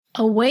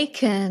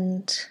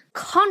Awakened,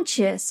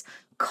 Conscious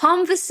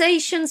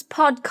Conversations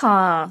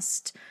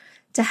podcast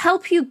to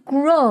help you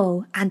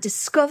grow and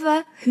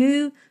discover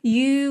who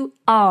you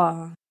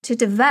are, to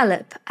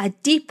develop a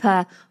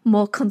deeper,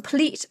 more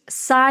complete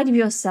side of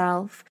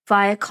yourself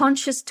via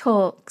conscious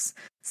talks,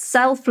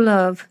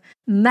 self-love,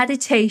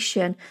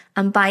 meditation,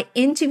 and by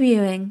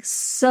interviewing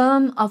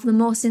some of the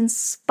most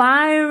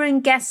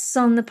inspiring guests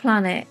on the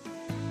planet.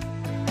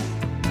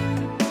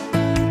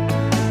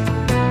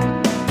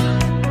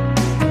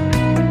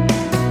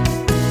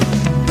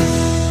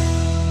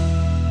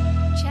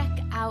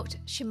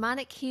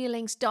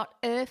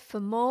 shamanichealings.earth for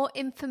more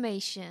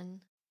information.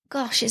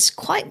 Gosh, it's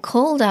quite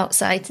cold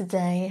outside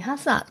today. It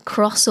has that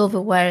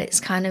crossover where it's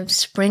kind of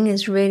spring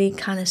is really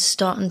kind of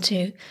starting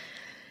to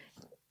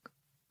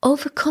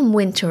overcome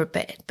winter a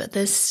bit, but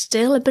there's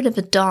still a bit of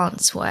a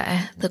dance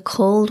where the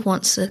cold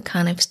wants to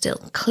kind of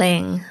still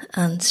cling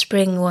and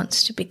spring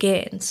wants to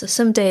begin. So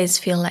some days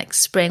feel like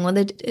spring, well,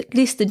 at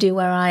least they do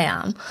where I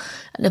am,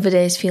 and other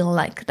days feel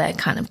like they're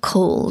kind of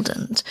cold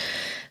and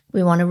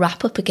we want to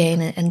wrap up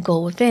again and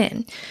go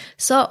within.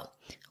 So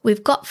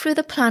we've got through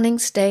the planning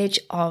stage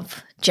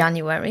of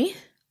January.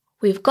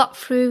 We've got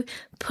through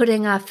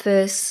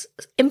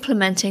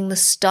implementing the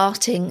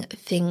starting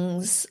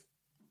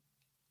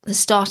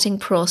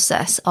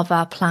process of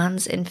our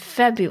plans in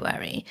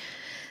February.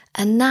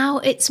 And now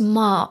it's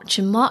March,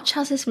 and March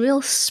has this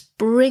real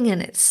spring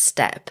in its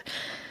step.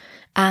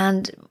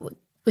 And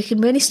we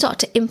can really start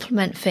to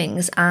implement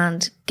things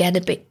and get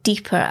a bit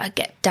deeper and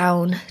get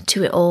down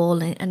to it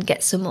all and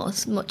get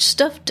much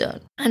stuff done.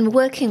 And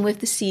working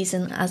with the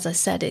season, as I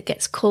said, it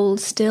gets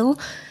cold still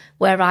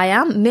where I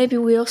am. Maybe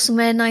we are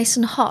somewhere nice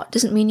and hot.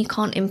 Doesn't mean you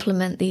can't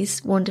implement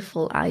these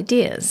wonderful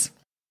ideas.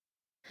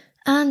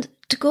 And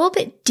to go a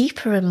bit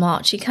deeper in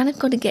March, you kind of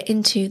got to get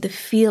into the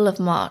feel of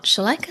March.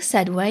 So like I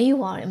said, where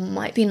you are, it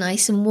might be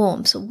nice and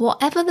warm. So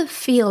whatever the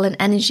feel and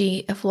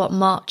energy of what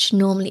March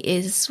normally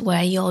is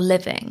where you're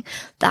living,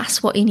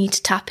 that's what you need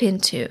to tap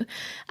into.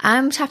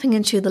 I'm tapping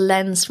into the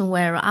lens from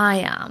where I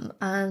am.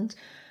 And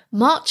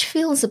March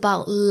feels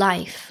about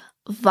life,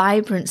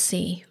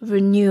 vibrancy,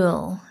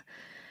 renewal,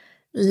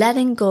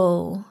 letting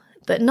go.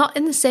 But not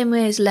in the same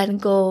way as letting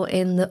go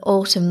in the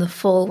autumn, the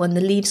fall, when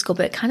the leaves go,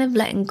 but kind of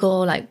letting go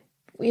like,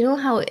 you know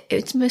how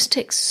it must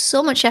take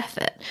so much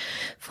effort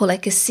for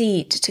like a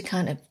seed to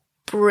kind of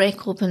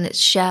break open its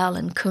shell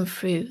and come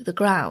through the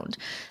ground.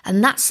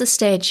 And that's the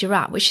stage you're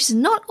at, which is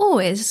not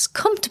always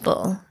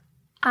comfortable.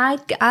 I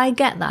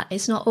get that.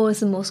 It's not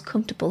always the most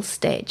comfortable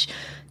stage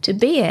to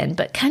be in,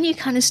 but can you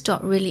kind of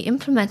start really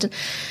implementing?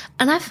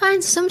 And I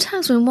find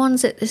sometimes when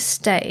one's at this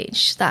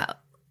stage that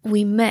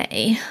we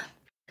may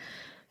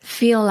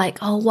feel like,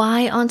 oh,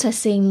 why aren't I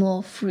seeing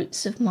more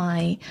fruits of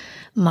my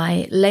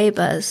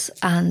labours?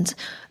 And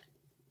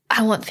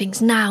I want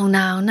things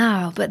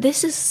now. But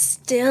this is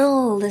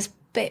still this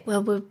bit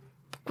where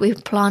we're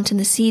planting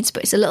the seeds,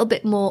 but it's a little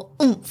bit more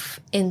oomph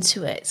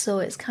into it. So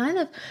it's kind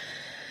of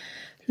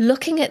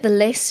looking at the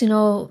list,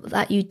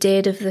 that you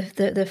did of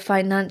the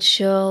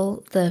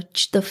financial,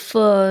 the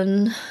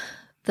fun,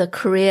 the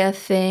career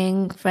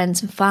thing,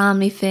 friends and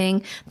family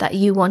thing that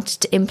you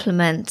wanted to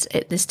implement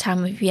at this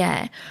time of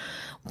year.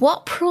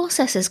 What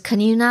processes can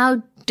you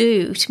now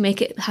do to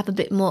make it have a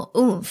bit more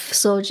oomph?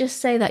 So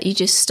just say that you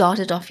just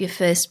started off your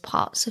first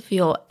parts of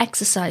your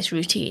exercise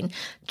routine.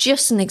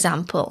 Just an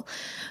example.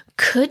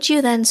 Could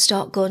you then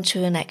start going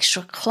to an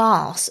extra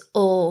class?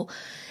 Or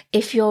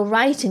if you're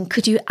writing,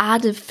 could you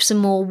add some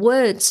more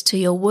words to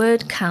your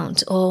word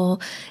count? Or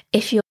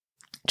if you're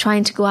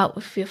trying to go out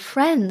with your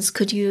friends,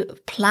 could you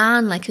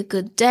plan like a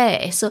good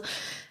day? So,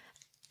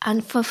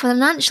 and for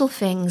financial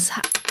things,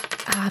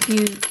 have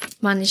you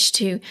managed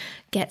to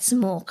get some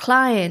more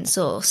clients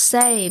or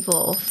save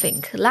or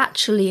think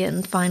laterally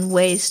and find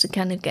ways to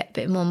kind of get a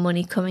bit more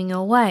money coming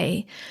your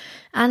way?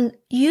 And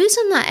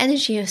using that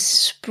energy of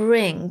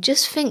spring,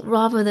 just think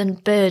rather than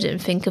burden,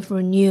 think of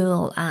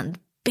renewal and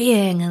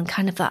being and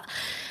kind of that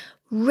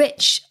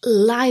rich,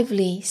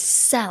 lively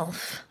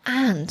self.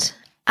 And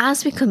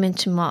as we come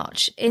into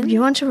March, if you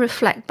want to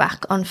reflect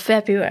back on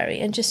February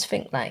and just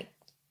think like,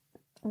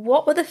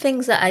 what were the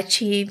things that I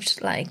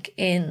achieved like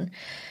in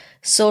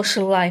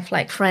social life,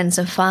 like friends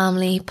and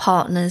family,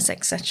 partners,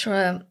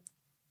 etc.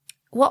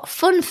 What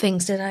fun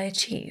things did I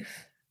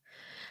achieve?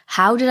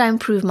 How did I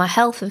improve my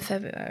health in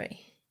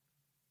February?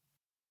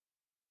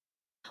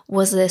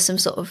 Was there some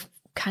sort of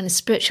kind of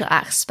spiritual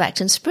aspect?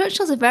 And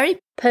spiritual is a very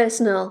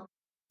personal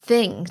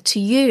thing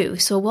to you.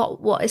 So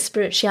what is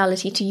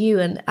spirituality to you?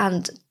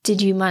 And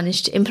did you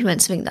manage to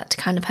implement something that to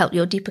kind of help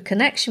your deeper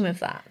connection with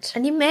that?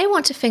 And you may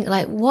want to think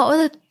like, what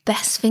were the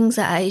best things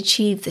that I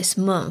achieved this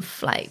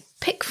month? Like,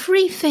 pick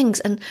 3 things,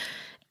 and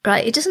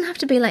right, it doesn't have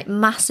to be like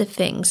massive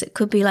things. It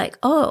could be like,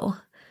 oh,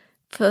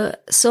 for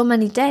so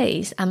many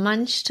days, I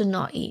managed to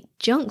not eat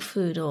junk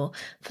food, or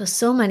for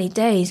so many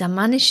days, I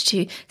managed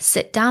to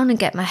sit down and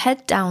get my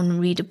head down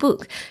and read a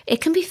book. It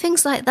can be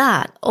things like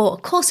that. Or,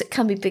 of course, it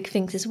can be big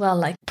things as well,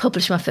 like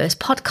publish my first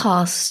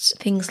podcast,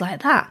 things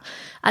like that.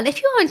 And if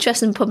you are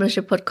interested in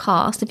publishing a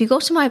podcast, if you go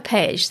to my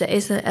page, there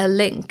is a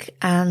link,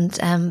 and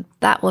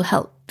that will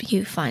help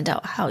you find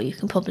out how you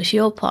can publish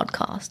your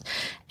podcast.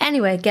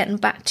 Anyway, getting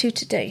back to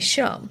today's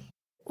show.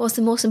 What's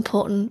the most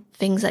important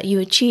things that you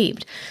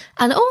achieved?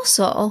 And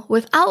also,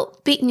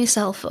 without beating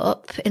yourself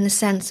up in the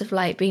sense of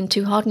like being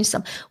too hard on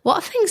yourself,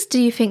 what things do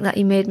you think that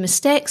you made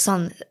mistakes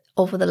on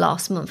over the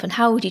last month, and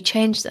how would you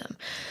change them?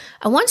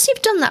 And once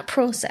you've done that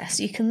process,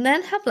 you can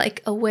then have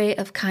like a way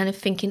of kind of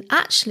thinking,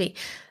 actually,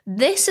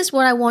 this is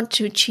what I want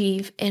to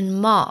achieve in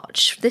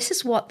March. This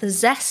is what the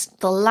zest,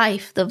 the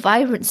life, the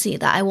vibrancy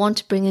that I want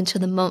to bring into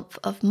the month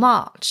of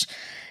March.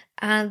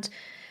 And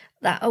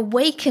that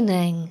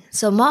awakening.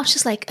 So March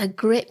is like a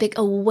great big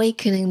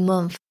awakening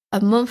month, a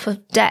month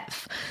of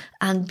depth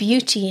and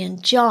beauty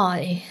and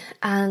joy,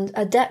 and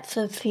a depth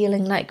of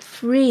feeling like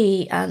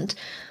free and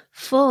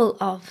full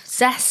of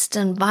zest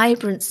and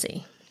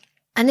vibrancy.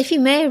 And if you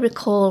may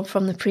recall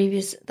from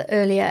the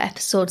earlier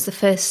episodes,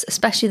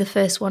 especially the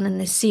first one in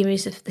this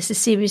series, this is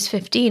series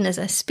 15 as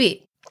I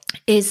speak,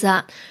 is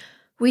that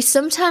we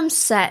sometimes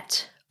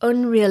set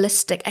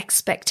unrealistic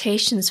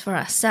expectations for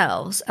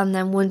ourselves and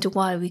then wonder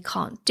why we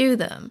can't do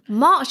them.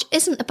 March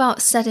isn't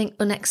about setting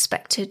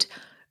unexpected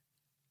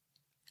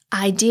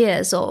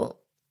ideas or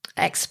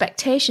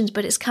expectations,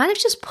 but it's kind of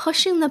just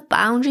pushing the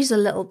boundaries a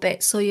little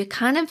bit. So you're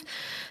kind of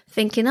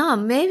thinking,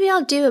 maybe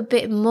I'll do a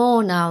bit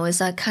more now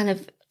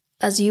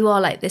as you are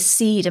like this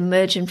seed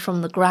emerging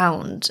from the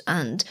ground,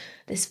 and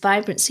this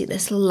vibrancy,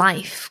 this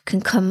life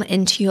can come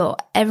into your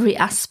every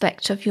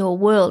aspect of your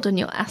world and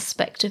your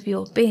aspect of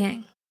your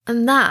being.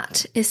 And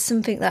that is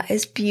something that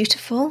is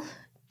beautiful,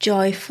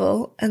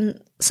 joyful, and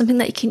something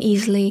that you can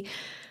easily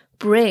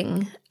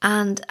bring.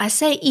 And I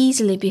say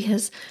easily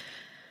because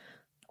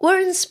we're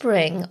in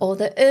spring, or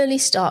the early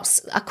starts.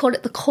 I call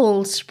it the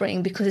cold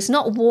spring because it's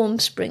not warm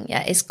spring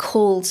yet, it's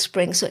cold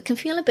spring. So it can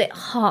feel a bit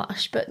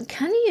harsh, but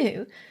can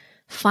you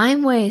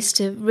find ways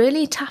to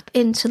really tap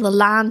into the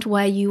land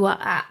where you are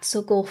at?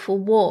 So go for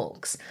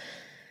walks,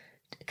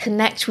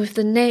 connect with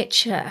the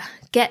nature,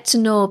 get to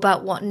know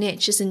about what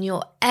nature's in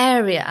your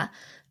area.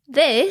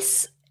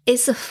 This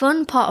is the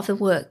fun part of the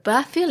work, but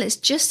I feel it's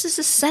just as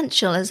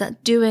essential as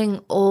that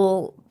doing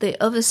all the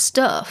other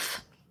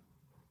stuff.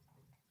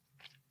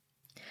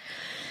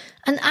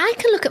 And I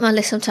can look at my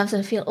list sometimes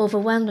and feel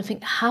overwhelmed and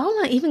think, how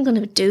am I even going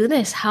to do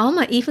this? How am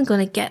I even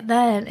going to get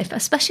there? And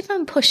especially if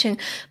I'm pushing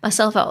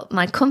myself out of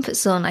my comfort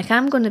zone, like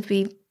I'm going to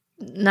be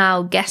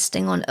now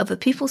guesting on other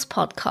people's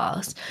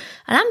podcasts,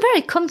 and I'm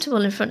very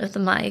comfortable in front of the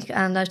mic,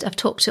 and I've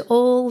talked to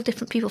all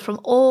different people from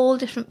all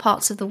different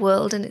parts of the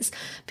world, and it's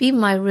been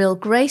my real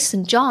grace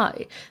and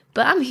joy.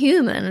 But I'm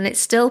human, and it's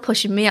still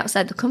pushing me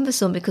outside the comfort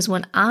zone, because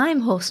when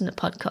I'm hosting a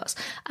podcast,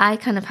 I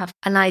kind of have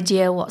an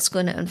idea what's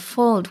going to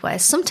unfold,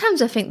 whereas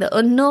sometimes I think the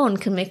unknown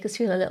can make us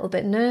feel a little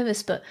bit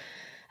nervous. But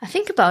I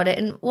think about it,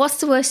 and what's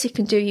the worst you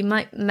can do? You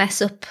might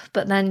mess up,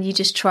 but then you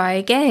just try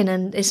again,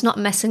 and it's not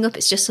messing up,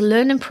 it's just a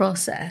learning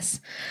process.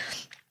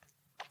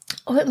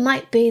 Or it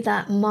might be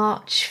that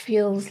March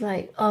feels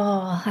like,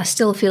 I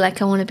still feel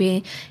like I want to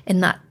be in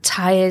that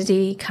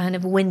tiresy, kind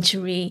of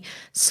wintry,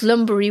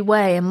 slumbery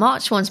way, and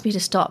March wants me to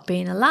start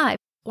being alive.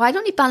 Why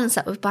don't you balance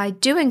that by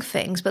doing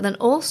things, but then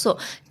also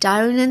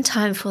dialing in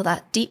time for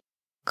that deep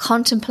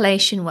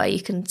contemplation where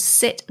you can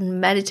sit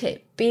and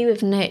meditate, be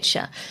with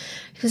nature?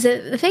 Because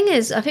the thing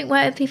is, I think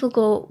where people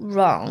go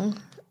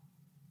wrong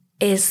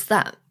is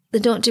that they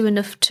don't do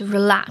enough to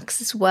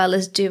relax as well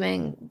as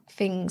doing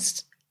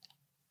things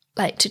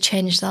like to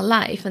change their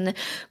life. And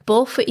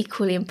both are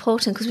equally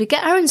important, because we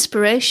get our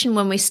inspiration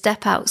when we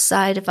step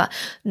outside of our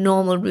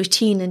normal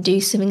routine and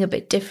do something a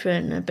bit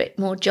different and a bit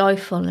more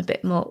joyful and a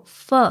bit more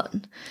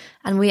fun.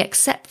 And we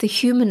accept the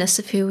humanness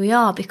of who we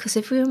are, because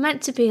if we were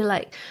meant to be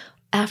like,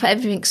 have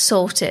everything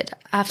sorted,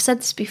 I've said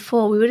this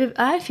before,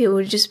 I feel we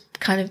would have just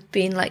kind of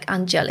been like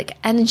angelic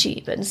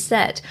energy, but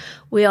instead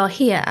we are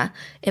here,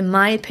 in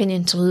my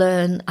opinion, to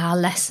learn our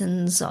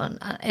lessons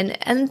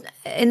and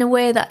in a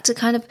way that to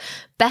kind of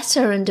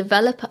better and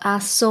develop our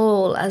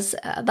soul as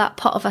that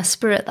part of our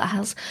spirit that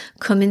has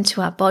come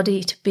into our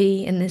body to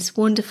be in this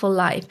wonderful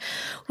life,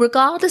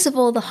 regardless of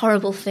all the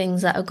horrible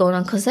things that are going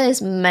on, because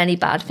there's many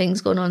bad things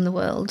going on in the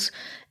world.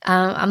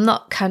 I'm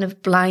not kind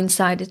of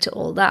blindsided to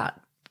all that.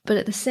 But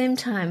at the same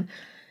time,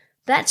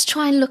 let's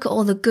try and look at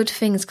all the good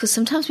things, because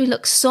sometimes we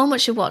look so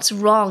much at what's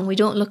wrong, we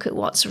don't look at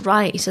what's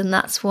right. And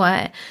that's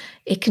where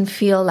it can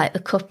feel like the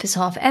cup is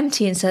half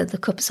empty instead of the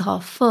cup is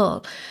half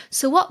full.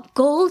 So what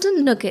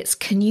golden nuggets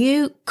can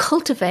you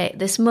cultivate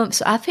this month?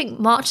 So I think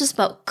March is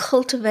about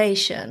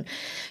cultivation.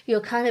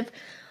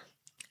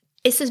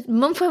 It's a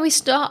month where we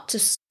start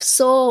to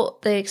sow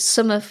the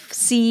summer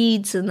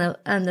seeds and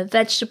the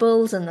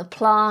vegetables and the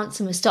plants,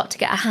 and we start to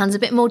get our hands a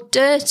bit more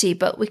dirty,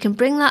 but we can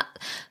bring that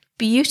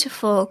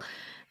beautiful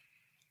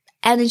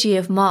energy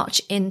of March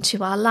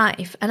into our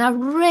life. And I'd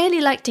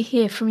really like to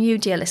hear from you,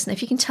 dear listener,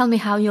 if you can tell me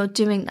how you're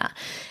doing that.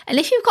 And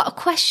if you've got a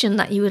question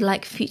that you would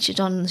like featured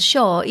on the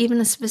show,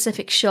 even a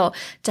specific show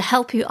to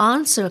help you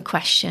answer a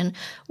question,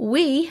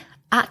 we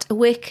at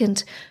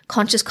Awakened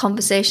Conscious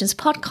Conversations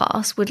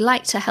podcast would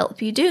like to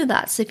help you do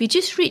that. So if you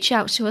just reach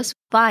out to us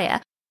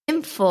via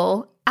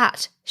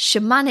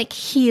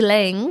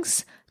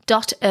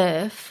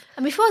info@shamanichealings.earth.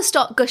 And before I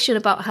start gushing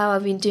about how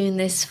I've been doing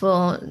this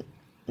for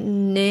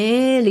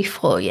nearly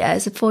 4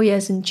 years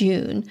in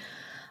June,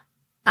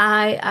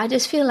 I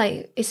just feel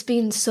like it's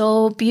been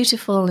so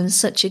beautiful and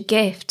such a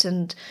gift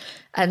and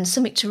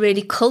something to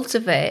really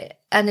cultivate.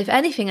 And if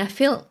anything, I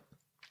feel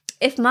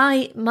if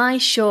my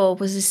show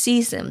was a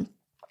season,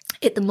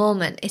 at the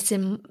moment it's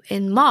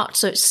in March,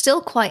 so it's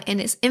still quite in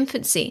its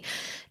infancy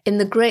in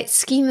the great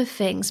scheme of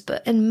things,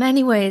 but in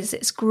many ways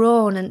it's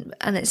grown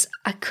and it's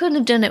I couldn't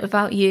have done it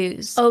without you.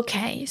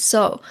 Okay,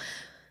 so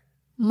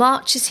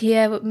March is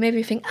here, but maybe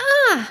you think,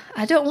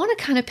 I don't want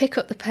to kind of pick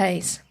up the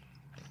pace.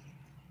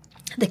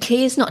 The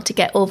key is not to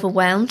get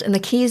overwhelmed, and the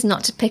key is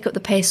not to pick up the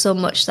pace so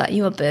much that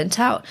you are burnt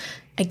out.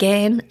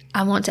 Again,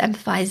 I want to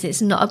emphasize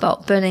it's not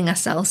about burning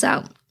ourselves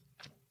out.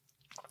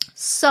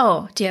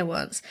 So, dear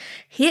ones,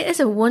 here is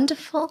a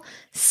wonderful,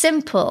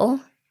 simple,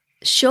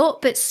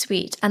 short but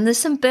sweet, and there's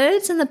some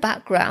birds in the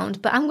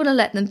background, but I'm going to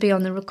let them be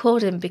on the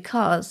recording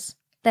because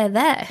they're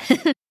there.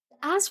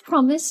 As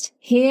promised,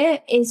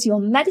 here is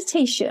your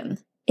meditation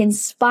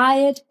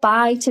inspired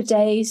by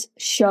today's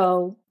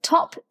show.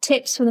 Top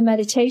tips for the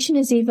meditation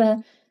is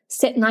either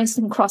sit nice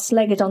and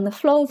cross-legged on the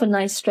floor with a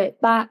nice straight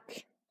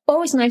back.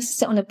 Always nice to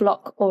sit on a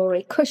block or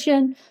a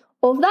cushion.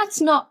 Or if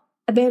that's not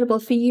available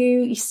for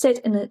you, you sit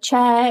in a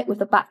chair with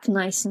the back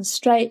nice and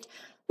straight.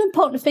 The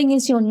important thing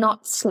is you're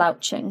not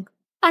slouching.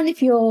 And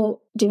if you're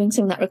doing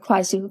something that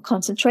requires your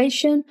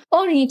concentration,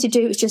 all you need to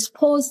do is just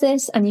pause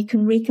this and you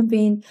can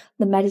reconvene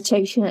the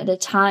meditation at a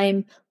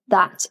time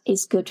that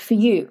is good for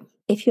you.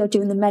 If you're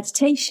doing the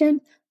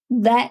meditation,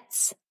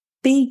 let's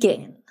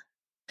begin.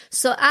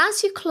 So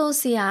as you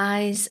close the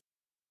eyes,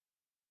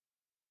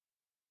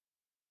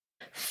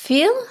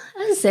 feel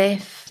as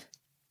if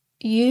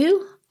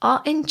you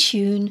are in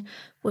tune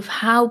with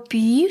how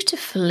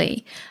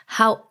beautifully,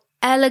 how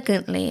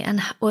elegantly,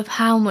 and with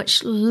how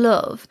much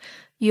love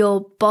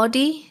your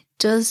body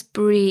does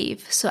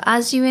breathe. So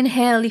as you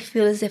inhale, you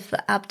feel as if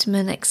the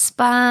abdomen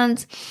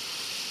expands.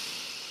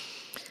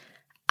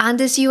 And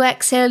as you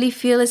exhale, you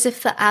feel as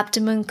if the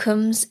abdomen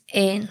comes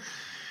in.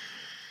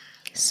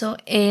 So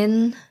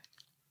in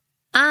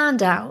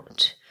and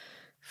out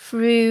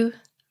through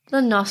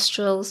the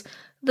nostrils,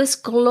 this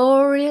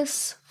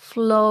glorious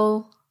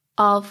flow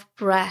of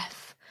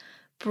breath.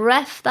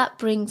 Breath that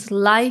brings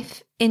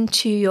life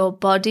into your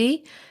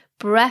body.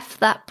 Breath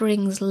that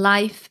brings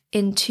life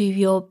into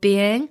your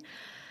being.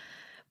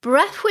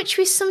 Breath which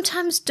we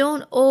sometimes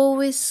don't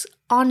always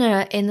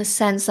honour in the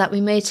sense that we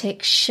may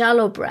take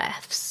shallow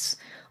breaths,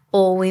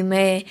 or we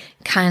may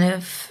kind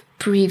of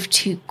breathe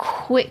too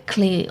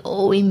quickly,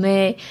 or we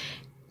may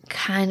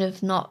kind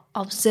of not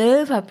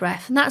observe our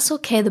breath. And that's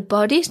okay. The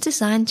body is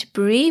designed to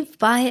breathe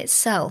by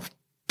itself.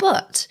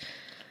 But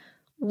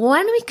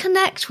when we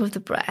connect with the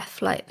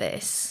breath like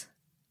this,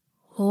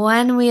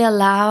 when we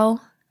allow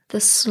the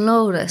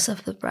slowness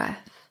of the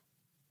breath,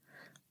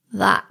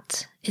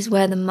 that is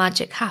where the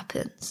magic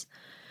happens.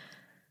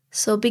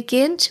 So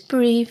begin to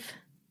breathe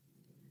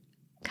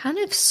kind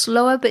of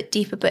slower but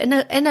deeper, but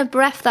in a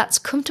breath that's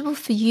comfortable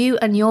for you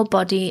and your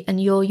body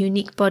and your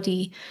unique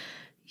body.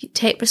 You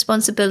take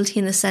responsibility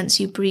in the sense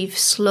you breathe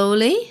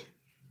slowly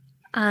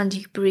and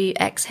you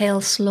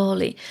exhale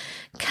slowly.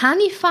 Can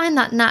you find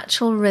that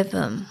natural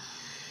rhythm?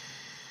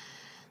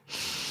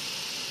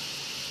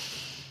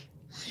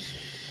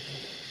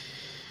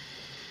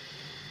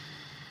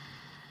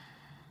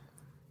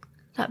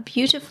 That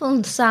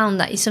beautiful sound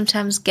that you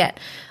sometimes get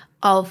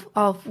of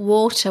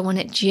water when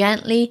it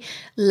gently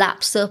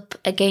laps up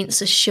against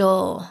the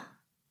shore.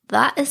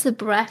 That is the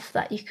breath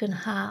that you can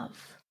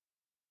have.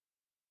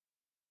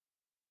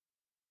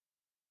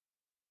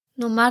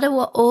 No matter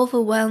what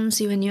overwhelms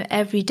you in your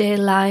everyday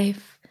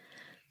life,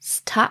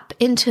 tap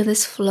into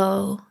this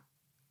flow.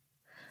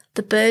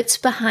 The birds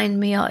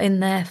behind me are in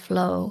their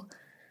flow.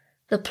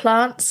 The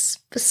plants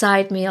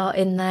beside me are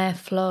in their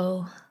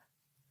flow.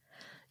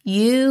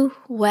 You,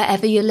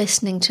 wherever you're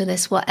listening to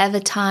this,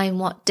 whatever time,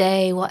 what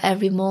day,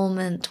 whatever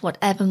moment,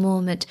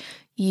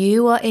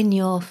 you are in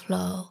your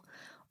flow.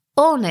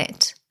 Own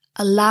it,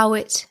 allow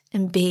it,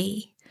 and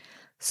be.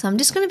 So I'm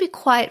just going to be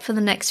quiet for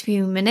the next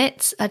few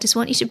minutes. I just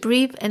want you to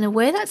breathe in a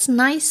way that's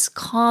nice,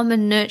 calm,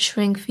 and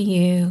nurturing for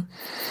you.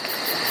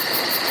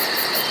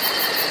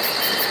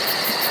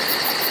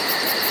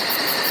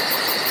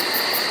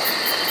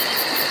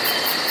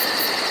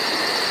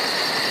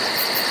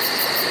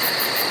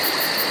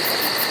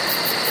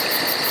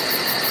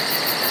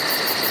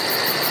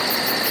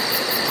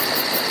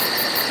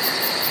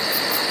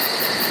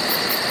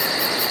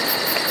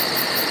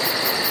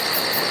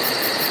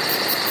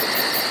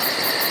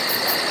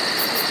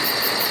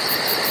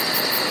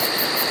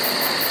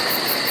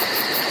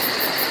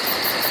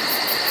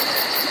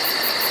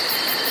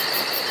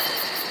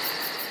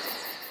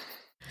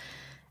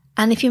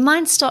 And if your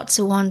mind starts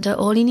to wander,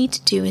 all you need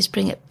to do is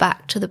bring it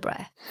back to the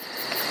breath.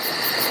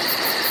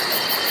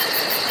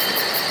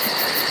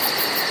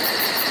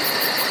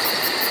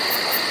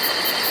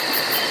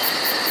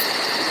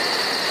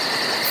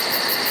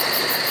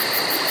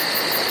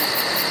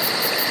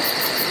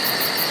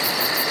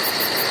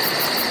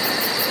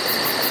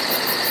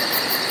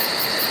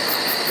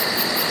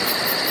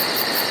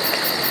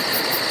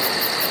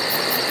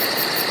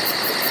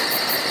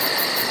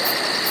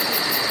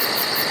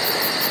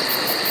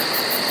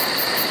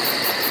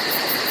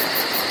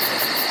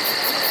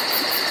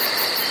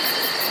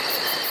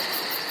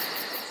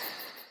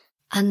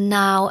 And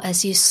now,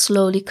 as you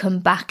slowly come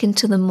back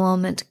into the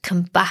moment,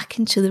 come back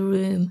into the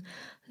room,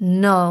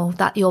 know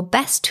that your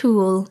best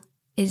tool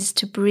is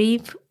to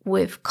breathe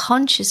with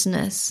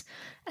consciousness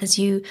as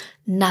you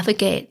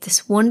navigate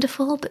this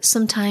wonderful but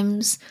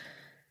sometimes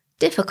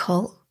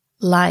difficult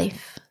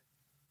life,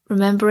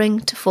 remembering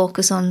to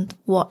focus on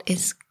what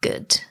is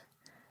good.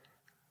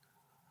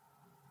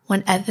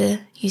 Whenever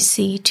you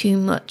see too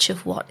much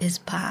of what is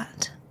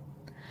bad,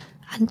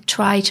 and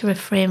try to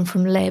refrain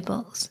from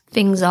labels.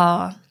 Things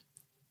are,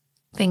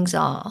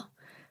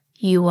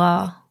 you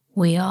are,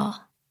 we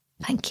are.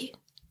 Thank you.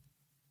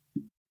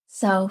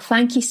 So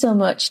thank you so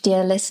much,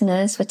 dear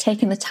listeners, for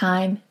taking the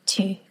time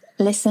to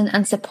listen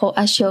and support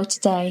our show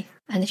today.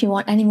 And if you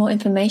want any more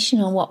information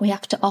on what we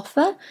have to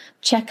offer,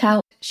 check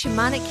out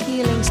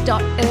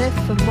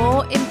shamanichealings.earth for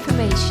more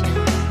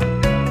information.